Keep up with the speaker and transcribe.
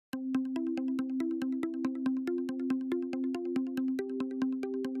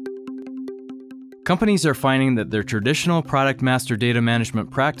Companies are finding that their traditional product master data management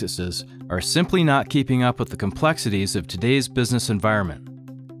practices are simply not keeping up with the complexities of today's business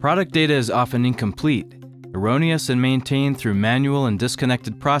environment. Product data is often incomplete, erroneous, and maintained through manual and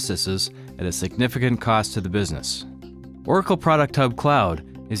disconnected processes at a significant cost to the business. Oracle Product Hub Cloud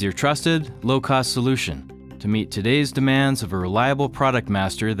is your trusted, low-cost solution to meet today's demands of a reliable product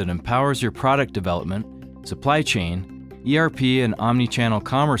master that empowers your product development, supply chain, ERP, and omni-channel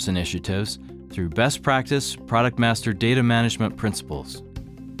commerce initiatives through best practice product master data management principles.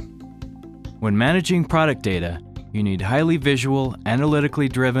 When managing product data, you need highly visual, analytically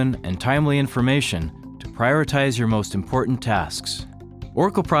driven, and timely information to prioritize your most important tasks.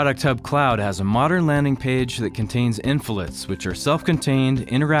 Oracle Product Hub Cloud has a modern landing page that contains infolets, which are self-contained,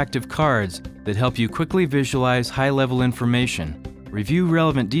 interactive cards that help you quickly visualize high-level information, review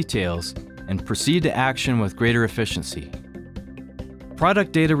relevant details, and proceed to action with greater efficiency.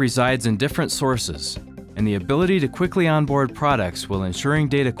 Product data resides in different sources, and the ability to quickly onboard products while ensuring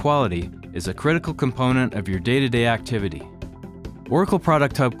data quality is a critical component of your day-to-day activity. Oracle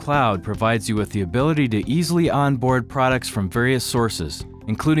Product Hub Cloud provides you with the ability to easily onboard products from various sources,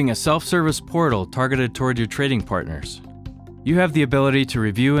 including a self-service portal targeted toward your trading partners. You have the ability to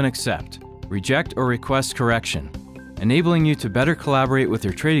review and accept, reject or request correction, enabling you to better collaborate with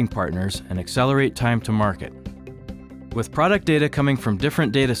your trading partners and accelerate time to market. With product data coming from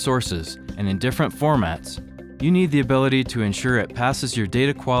different data sources and in different formats, you need the ability to ensure it passes your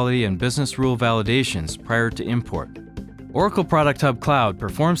data quality and business rule validations prior to import. Oracle Product Hub Cloud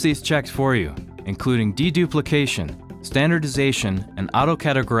performs these checks for you, including deduplication, standardization, and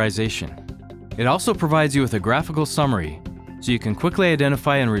auto-categorization. It also provides you with a graphical summary, so you can quickly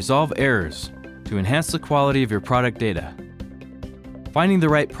identify and resolve errors to enhance the quality of your product data. Finding the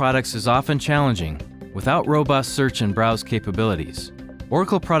right products is often challenging without robust search and browse capabilities.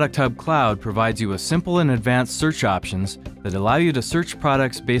 Oracle Product Hub Cloud provides you with simple and advanced search options that allow you to search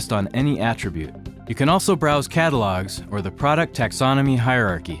products based on any attribute. You can also browse catalogs or the product taxonomy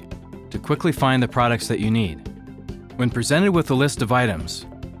hierarchy to quickly find the products that you need. When presented with a list of items,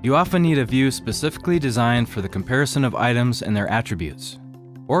 you often need a view specifically designed for the comparison of items and their attributes.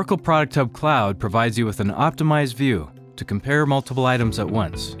 Oracle Product Hub Cloud provides you with an optimized view to compare multiple items at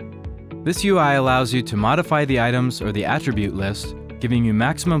once. This UI allows you to modify the items or the attribute list, giving you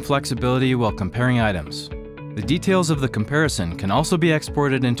maximum flexibility while comparing items. The details of the comparison can also be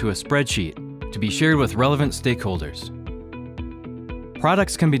exported into a spreadsheet to be shared with relevant stakeholders.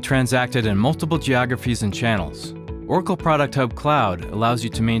 Products can be transacted in multiple geographies and channels. Oracle Product Hub Cloud allows you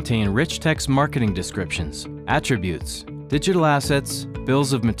to maintain rich text marketing descriptions, attributes, digital assets,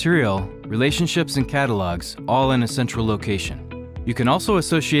 bills of material, relationships, and catalogs, all in a central location. You can also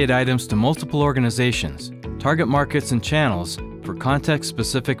associate items to multiple organizations, target markets, and channels for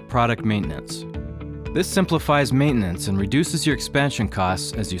context-specific product maintenance. This simplifies maintenance and reduces your expansion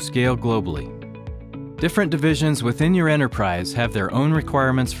costs as you scale globally. Different divisions within your enterprise have their own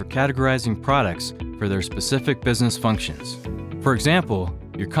requirements for categorizing products for their specific business functions. For example,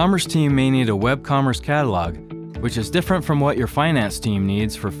 your commerce team may need a web commerce catalog, which is different from what your finance team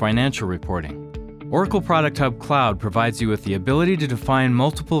needs for financial reporting. Oracle Product Hub Cloud provides you with the ability to define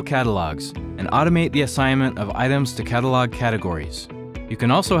multiple catalogs and automate the assignment of items to catalog categories. You can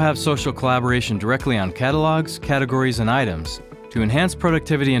also have social collaboration directly on catalogs, categories, and items to enhance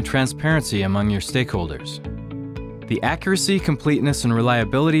productivity and transparency among your stakeholders. The accuracy, completeness, and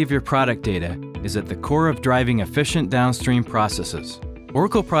reliability of your product data is at the core of driving efficient downstream processes.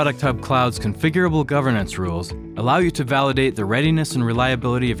 Oracle Product Hub Cloud's configurable governance rules allow you to validate the readiness and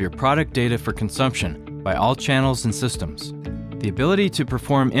reliability of your product data for consumption by all channels and systems. The ability to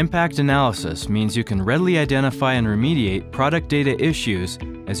perform impact analysis means you can readily identify and remediate product data issues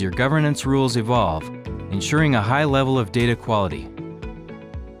as your governance rules evolve, ensuring a high level of data quality.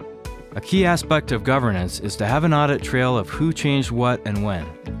 A key aspect of governance is to have an audit trail of who changed what and when.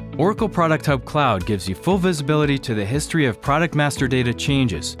 Oracle Product Hub Cloud gives you full visibility to the history of product master data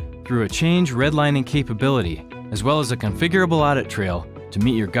changes through a change redlining capability, as well as a configurable audit trail to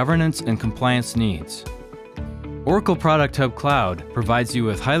meet your governance and compliance needs. Oracle Product Hub Cloud provides you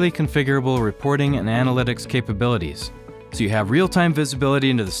with highly configurable reporting and analytics capabilities, so you have real-time visibility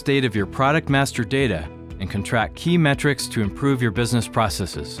into the state of your product master data and can track key metrics to improve your business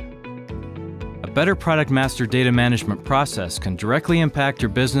processes. A better product master data management process can directly impact your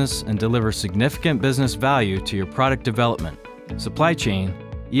business and deliver significant business value to your product development, supply chain,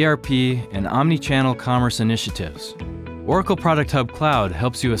 ERP, and omni-channel commerce initiatives. Oracle Product Hub Cloud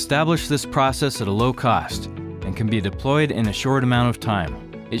helps you establish this process at a low cost and can be deployed in a short amount of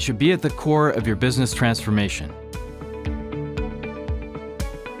time. It should be at the core of your business transformation.